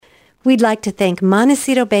We'd like to thank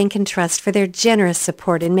Montecito Bank and Trust for their generous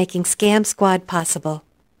support in making Scam Squad possible.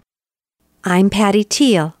 I'm Patty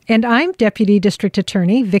Teal. And I'm Deputy District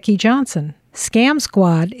Attorney Vicki Johnson. Scam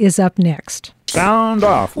Squad is up next. Sound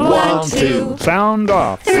off. 1, 2. Sound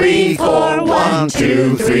off. 3, 4. 1,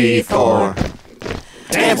 2, 3, 4.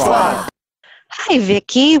 Scam Squad. Hi,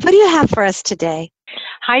 Vicki. What do you have for us today?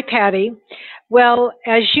 Hi, Patty. Well,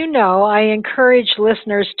 as you know, I encourage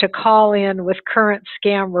listeners to call in with current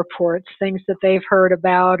scam reports, things that they've heard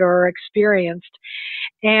about or experienced.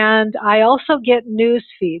 And I also get news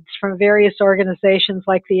feeds from various organizations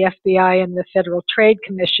like the FBI and the Federal Trade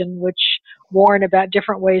Commission, which warn about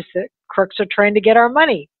different ways that crooks are trying to get our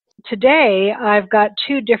money. Today, I've got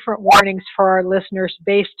 2 different warnings for our listeners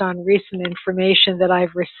based on recent information that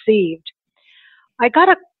I've received. I got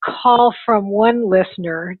a call from one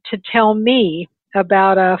listener to tell me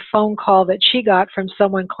about a phone call that she got from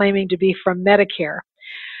someone claiming to be from Medicare.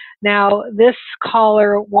 Now, this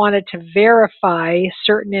caller wanted to verify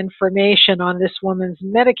certain information on this woman's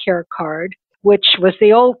Medicare card, which was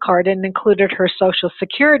the old card and included her Social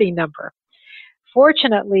Security number.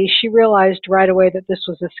 Fortunately, she realized right away that this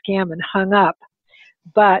was a scam and hung up.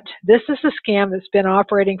 But this is a scam that's been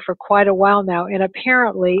operating for quite a while now, and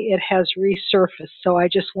apparently it has resurfaced. So I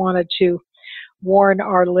just wanted to warn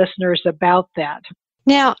our listeners about that.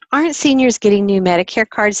 Now, aren't seniors getting new Medicare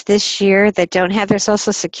cards this year that don't have their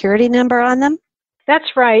Social Security number on them?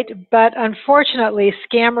 That's right, but unfortunately,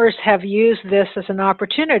 scammers have used this as an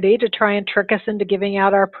opportunity to try and trick us into giving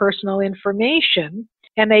out our personal information.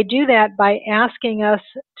 And they do that by asking us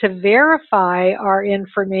to verify our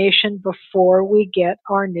information before we get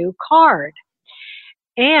our new card.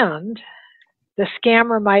 And the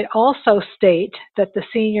scammer might also state that the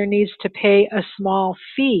senior needs to pay a small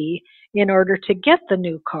fee in order to get the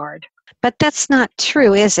new card. But that's not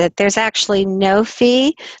true, is it? There's actually no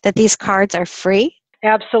fee, that these cards are free?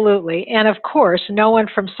 Absolutely. And of course, no one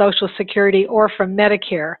from Social Security or from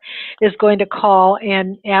Medicare is going to call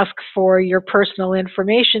and ask for your personal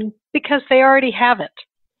information because they already have it.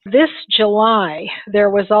 This July, there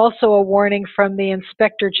was also a warning from the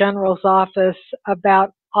Inspector General's office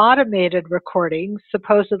about automated recordings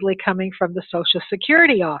supposedly coming from the Social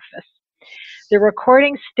Security office. The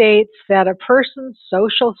recording states that a person's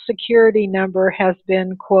Social Security number has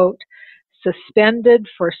been, quote, suspended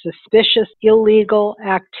for suspicious illegal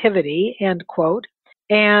activity, end quote,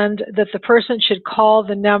 and that the person should call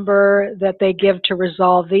the number that they give to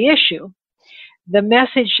resolve the issue. The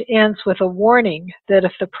message ends with a warning that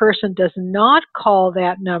if the person does not call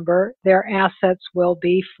that number, their assets will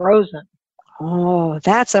be frozen. Oh,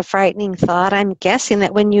 that's a frightening thought. I'm guessing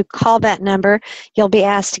that when you call that number, you'll be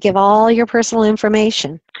asked to give all your personal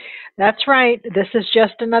information. That's right. This is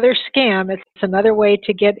just another scam. It's another way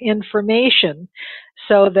to get information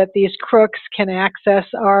so that these crooks can access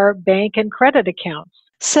our bank and credit accounts.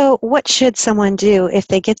 So what should someone do if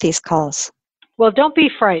they get these calls? Well, don't be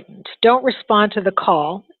frightened. Don't respond to the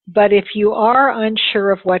call. But if you are unsure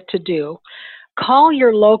of what to do, call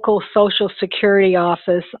your local Social Security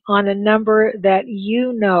office on a number that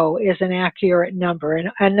you know is an accurate number, and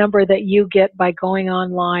a number that you get by going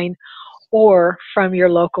online or from your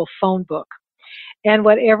local phone book. And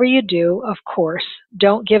whatever you do, of course,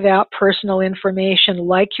 don't give out personal information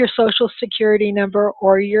like your Social Security number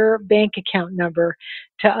or your bank account number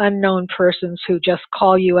to unknown persons who just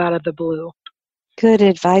call you out of the blue. Good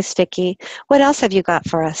advice, Vicki. What else have you got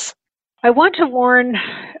for us? I want to warn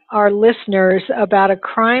our listeners about a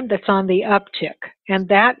crime that's on the uptick, and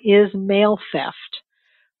that is mail theft.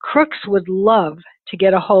 Crooks would love to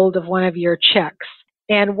get a hold of one of your checks.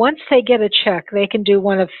 And once they get a check, they can do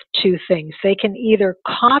one of 2 things. They can either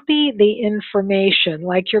copy the information,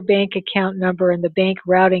 like your bank account number and the bank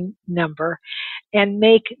routing number, and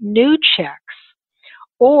make new checks,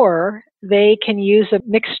 or they can use a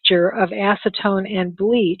mixture of acetone and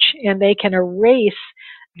bleach, and they can erase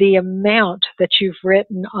the amount that you've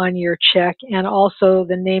written on your check and also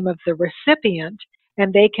the name of the recipient,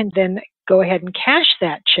 and they can then go ahead and cash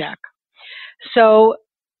that check. So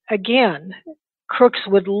again, crooks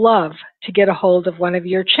would love to get a hold of one of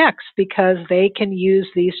your checks because they can use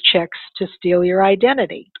these checks to steal your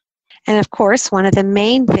identity. And of course, one of the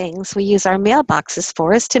main things we use our mailboxes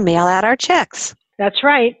for is to mail out our checks. That's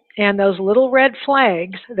right. And those little red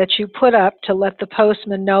flags that you put up to let the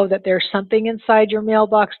postman know that there's something inside your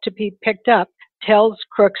mailbox to be picked up tells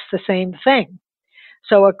crooks the same thing.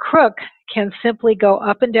 So a crook can simply go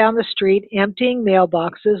up and down the street emptying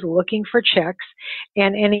mailboxes, looking for checks,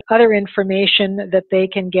 and any other information that they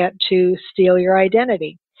can get to steal your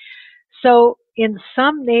identity. So in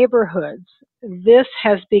some neighborhoods, this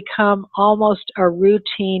has become almost a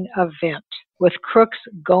routine event, with crooks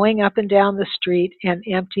going up and down the street and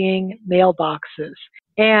emptying mailboxes.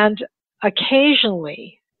 And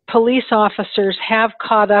occasionally, police officers have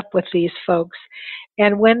caught up with these folks,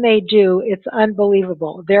 and when they do, it's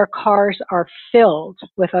unbelievable. Their cars are filled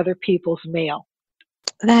with other people's mail.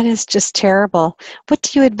 That is just terrible. What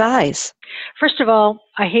do you advise? First of all,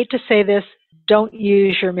 I hate to say this, don't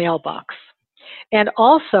use your mailbox. And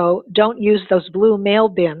also, don't use those blue mail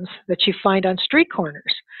bins that you find on street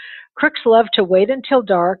corners. Crooks love to wait until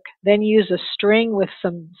dark, then use a string with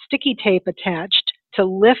some sticky tape attached to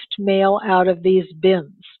lift mail out of these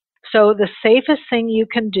bins. So the safest thing you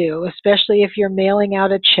can do, especially if you're mailing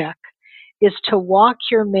out a check, is to walk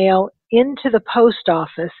your mail into the post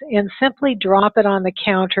office and simply drop it on the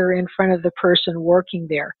counter in front of the person working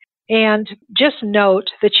there. And just note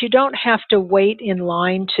that you don't have to wait in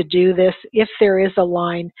line to do this. If there is a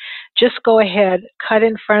line, just go ahead, cut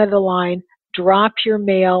in front of the line, drop your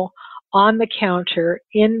mail on the counter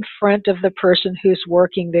in front of the person who's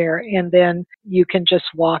working there, and then you can just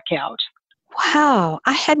walk out. Wow,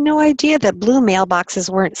 I had no idea that blue mailboxes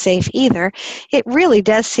weren't safe either. It really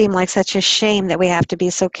does seem like such a shame that we have to be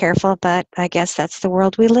so careful, but I guess that's the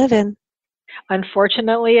world we live in.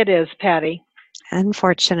 Unfortunately, it is, Patty.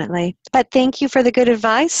 Unfortunately. But thank you for the good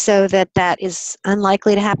advice so that is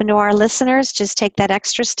unlikely to happen to our listeners. Just take that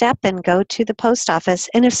extra step and go to the post office.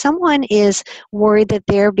 And if someone is worried that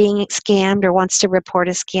they're being scammed or wants to report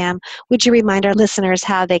a scam, would you remind our listeners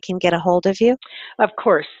how they can get a hold of you? Of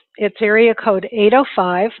course. It's area code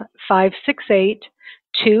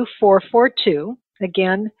 805-568-2442.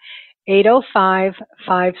 Again,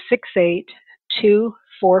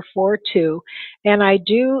 805-568-2442. And I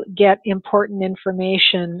do get important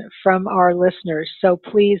information from our listeners, so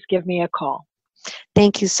please give me a call.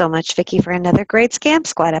 Thank you so much, Vicki, for another great Scam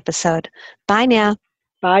Squad episode. Bye now.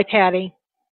 Bye, Patty.